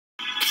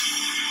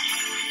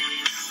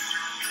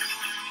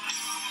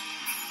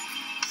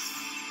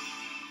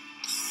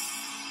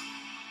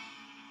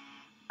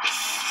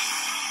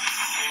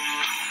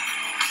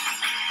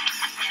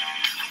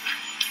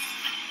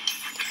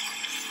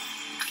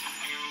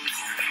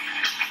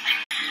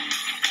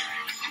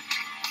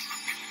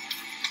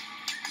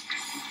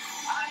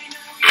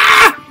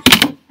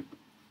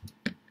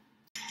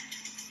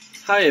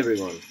Hi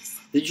everyone.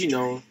 Did you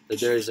know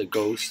that there is a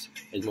ghost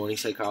at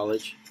Morningside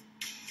College?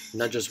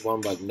 Not just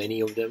one, but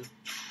many of them.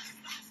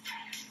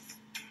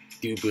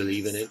 Do you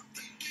believe in it?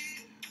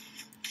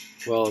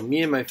 Well,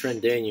 me and my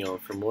friend Daniel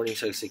from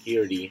Morningside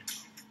Security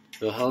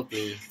will help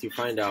me to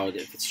find out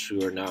if it's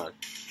true or not.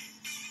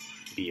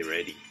 Be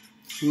ready.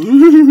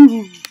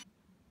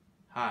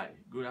 Hi,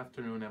 good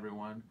afternoon,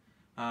 everyone.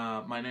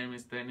 My name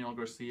is Daniel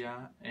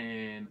Garcia,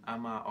 and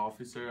I'm an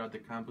officer at the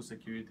campus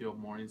security of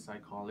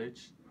Morningside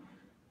College.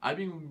 I've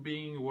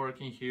been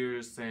working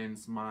here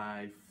since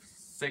my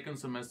second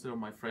semester of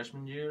my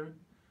freshman year.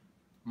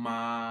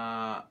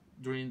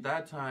 During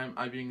that time,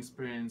 I've been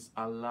experienced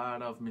a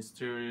lot of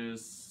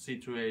mysterious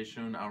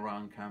situation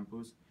around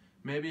campus.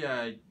 Maybe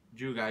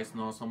you guys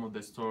know some of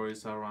the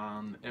stories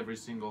around every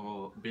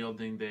single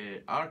building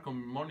that our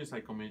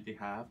Morningside community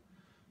have.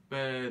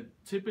 But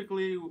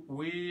typically,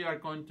 we are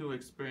going to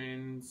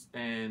experience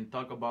and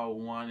talk about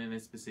one in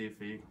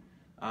specific.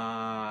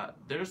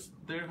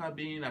 There have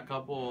been a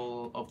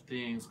couple of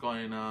things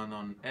going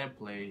on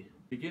airplay.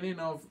 Beginning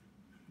of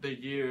the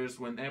years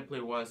when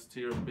airplay was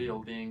still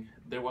building,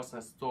 there was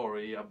a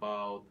story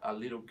about a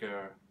little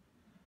girl.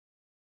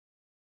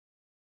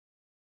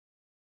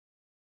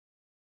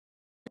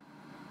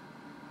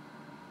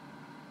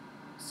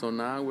 So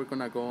now we're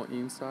gonna go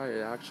inside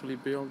actually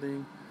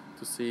building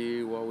to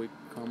see what we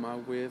come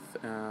up with.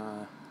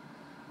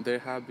 There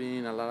have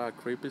been a lot of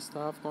creepy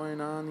stuff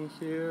going on in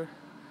here.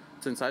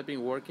 Since I've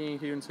been working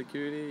here in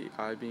security,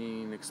 I've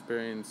been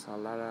experiencing a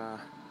lot of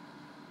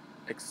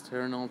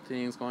external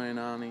things going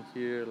on in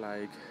here,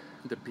 like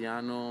the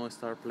piano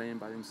start playing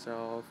by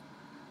himself,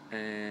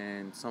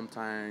 and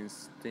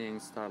sometimes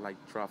things start like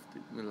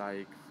drafting,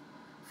 like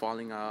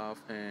falling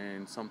off,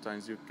 and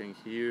sometimes you can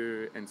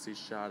hear and see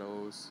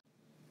shadows.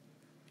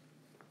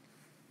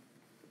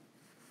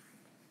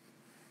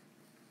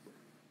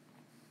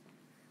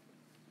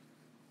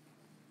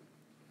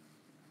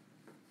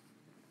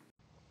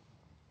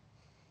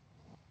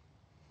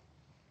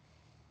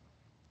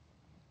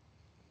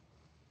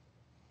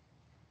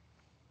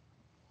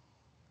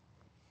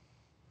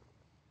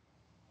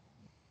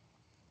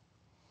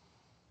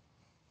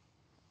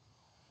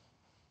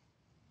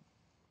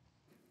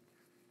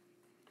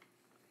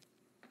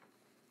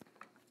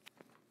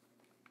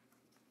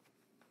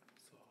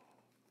 So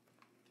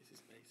this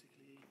is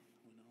basically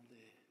when all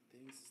the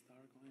things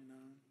start going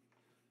on.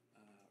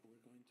 We're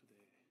going to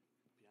the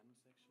piano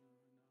section right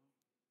now.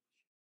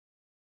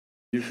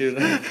 You hear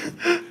that?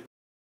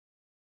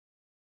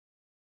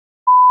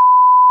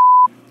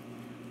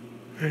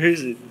 Where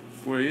is it?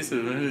 Where is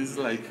it? It's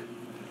like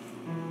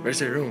Where's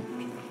the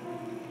room?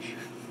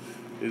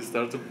 it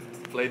starts to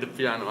play the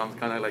piano. I'm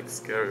kind of like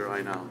scared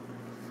right now.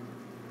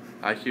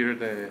 I hear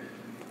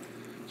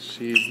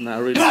she's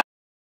not really.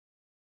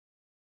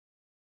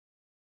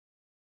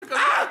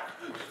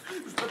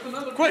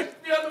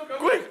 Quick! Piano,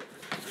 quick!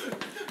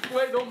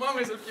 Wait, no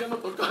mames, el piano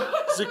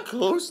tocó. Is it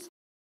closed?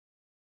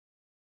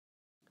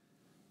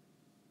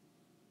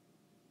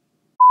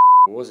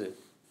 What was it?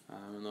 I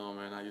don't know,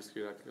 man. I just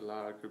hear like a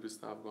lot of creepy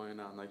stuff going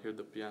on. I hear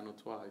the piano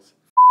twice.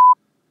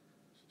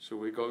 Should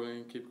we go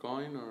and keep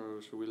going,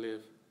 or should we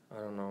leave?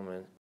 I don't know,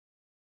 man.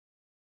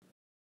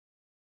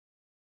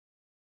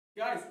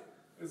 Guys,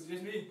 it's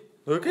just me.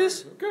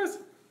 Lucas? Lucas?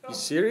 You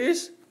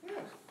serious? Yeah.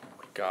 Oh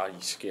my god,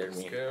 you scared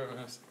me. Scare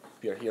us.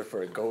 We are here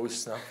for a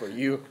ghost, not for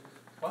you.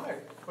 Why?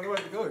 What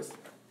about the ghost?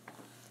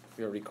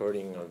 We are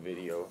recording a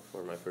video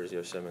for my first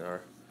year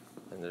seminar,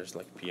 and there's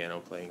like piano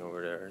playing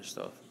over there and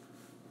stuff.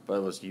 But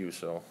it was you,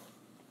 so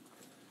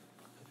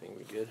I think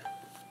we good.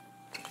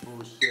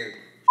 Oh shit.